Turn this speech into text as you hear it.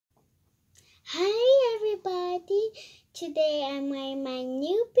everybody. Today I'm wearing my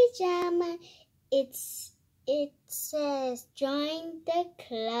new pajama. It says join the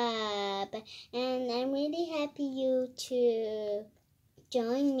club, and I'm really happy you to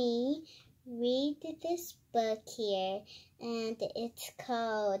join me. Read this book here, and it's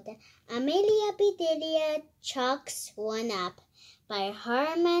called Amelia Bedelia Chalks One Up by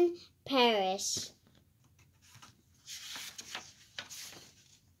Herman Parish.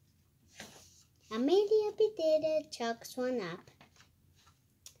 Amelia Bedelia chalks one up.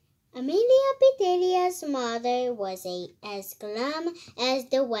 Amelia Bedelia's mother was as glum as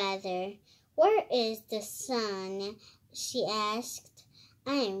the weather. "Where is the sun?" she asked.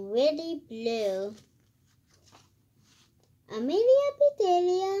 "I am really blue." Amelia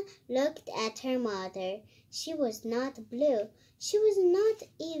Bedelia looked at her mother. She was not blue. She was not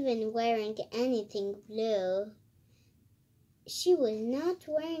even wearing anything blue. She was not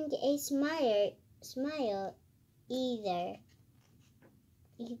wearing a smile either.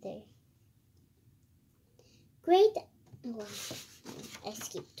 Great. Oh, I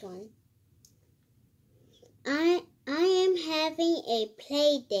skipped one. I am having a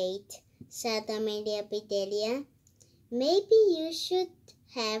play date, said Amelia Bedelia. "Maybe you should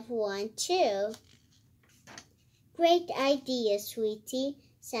have one too." "Great idea, sweetie,"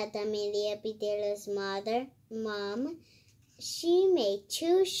 said Amelia Bedelia's mom. She made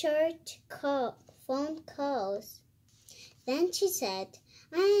 2 short phone calls. Then she said,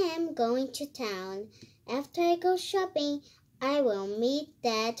 "I am going to town. After I go shopping, I will meet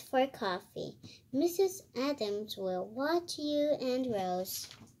Dad for coffee. Mrs. Adams will watch you and Rose."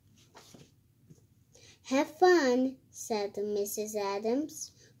 "Have fun," said Mrs.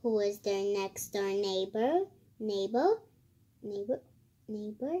 Adams, who was their next-door neighbor.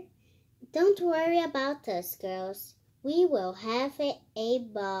 "Don't worry about us, girls. We will have a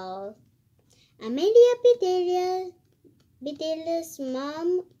ball." Amelia Bedelia's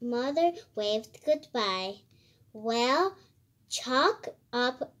mother waved goodbye. "Well, chalk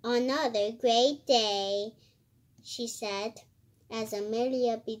up another great day," she said, as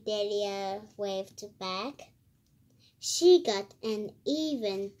Amelia Bedelia waved back. She got an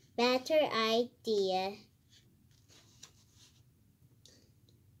even better idea.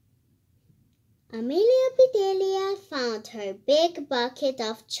 Amelia Bedelia found her big bucket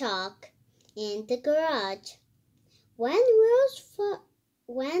of chalk in the garage. When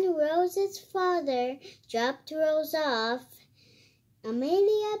Rose's father dropped Rose off,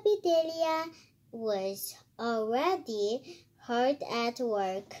 Amelia Bedelia was already hard at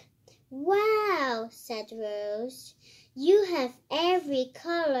work. "Wow," said Rose, "you have every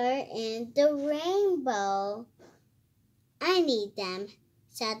color in the rainbow." "I need them,"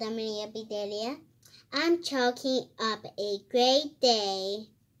 said Amelia Bedelia. "I'm chalking up a great day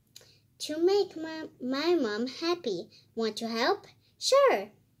to make my mom happy. Want to help?"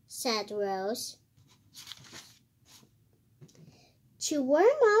 "Sure," said Rose. To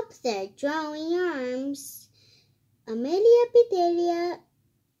warm up their drawing arms, Amelia Bedelia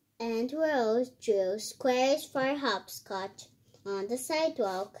and Rose drew squares for hopscotch on the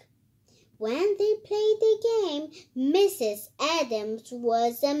sidewalk. When they played the game, Mrs. Adams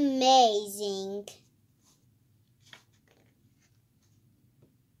was amazing.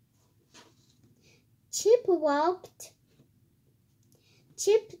 Chip walked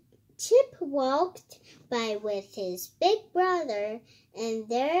by with his big brother and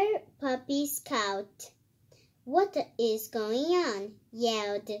their puppy Scout. "What is going on?"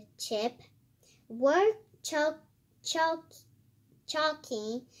 yelled Chip. "We're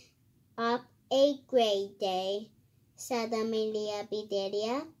chalking up a great day," said Amelia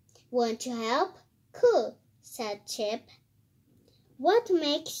Bedelia. "Want to help?" "Cool," said Chip. "What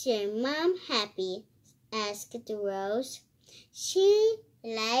makes your mom happy?" asked Rose. "She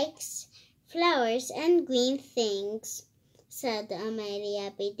likes flowers and green things," said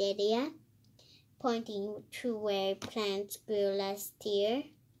Amelia Bedelia, pointing to where plants grew last year.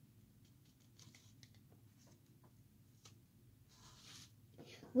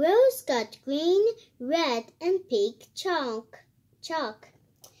 Rose got green, red, and pink chalk.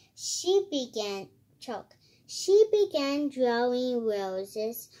 She began drawing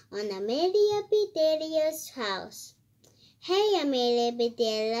roses on Amelia Bedelia's house. "Hey, Amelia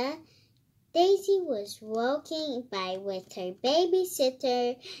Bedelia." Daisy was walking by with her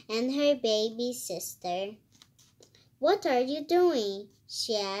babysitter and her baby sister. "What are you doing?"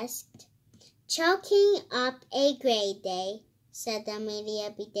 she asked. "Chalking up a great day," said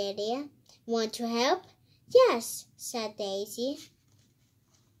Amelia Bedelia. "Want to help?" "Yes," said Daisy.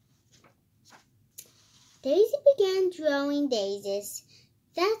 Daisy began drawing daisies.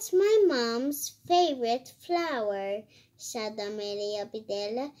 That's my mom's favorite flower, said Amelia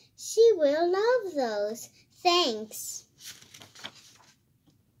Bedelia. She will love those. Thanks.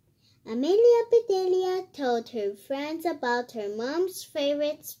 Amelia Bedelia told her friends about her mom's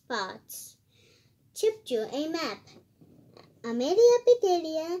favorite spots. Chip drew a map. Amelia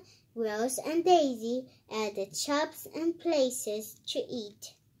Bedelia, Rose and Daisy added shops and places to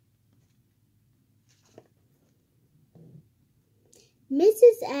eat.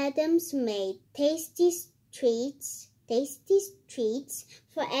 Mrs. Adams made tasty treats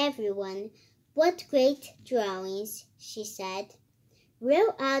for everyone. What great drawings, she said.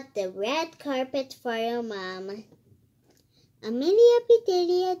 Roll out the red carpet for your mom. Amelia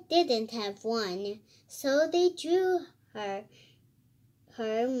Bedelia didn't have one, so they drew her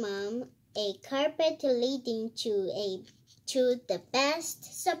mom a carpet leading to the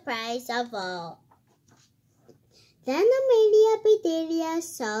best surprise of all. Then Amelia Bedelia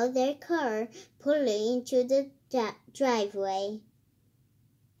saw their car pulling into the driveway.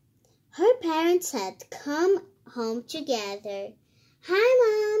 Her parents had come home together. Hi,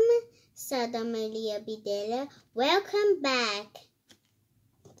 Mom, said Amelia Bedelia. Welcome back.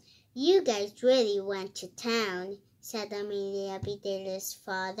 You guys really went to town, said Amelia Bedelia's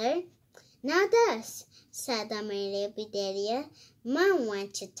father. Not us, said Amelia Bedelia. Mom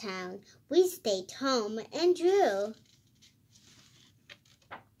went to town. We stayed home and drew.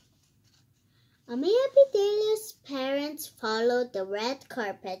 Amelia Bedelia's parents followed the red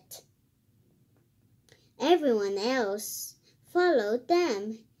carpet. Everyone else followed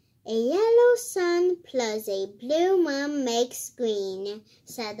them. A yellow sun plus a blue moon makes green,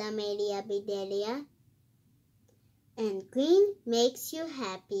 said Amelia Bedelia. And green makes you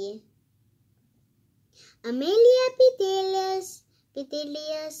happy. Amelia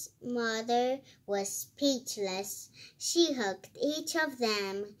Bedelia's mother was speechless. She hugged each of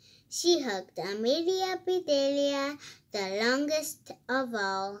them. She hugged Amelia Bedelia the longest of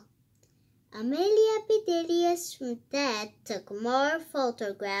all. Amelia Bedelia's dad took more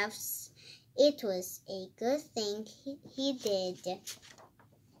photographs. It was a good thing he did.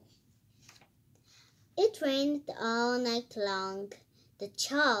 It rained all night long. The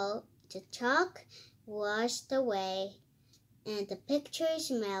chalk washed away, and the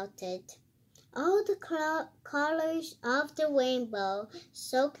pictures melted. All the colors of the rainbow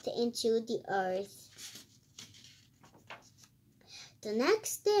soaked into the earth. The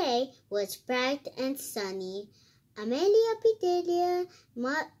next day was bright and sunny. Amelia Bedelia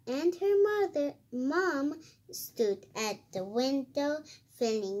and her mom stood at the window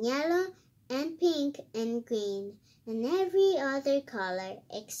feeling yellow and pink and green and every other color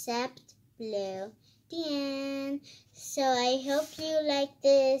except blue. The end. So I hope you like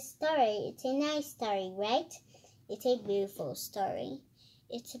this story. It's a nice story, right? It's a beautiful story.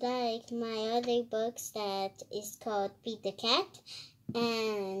 It's like my other books that is called Beat the Cat.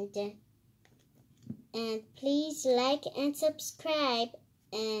 And please like and subscribe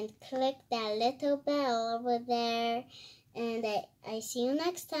and click that little bell over there. And I see you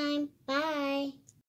next time. Bye.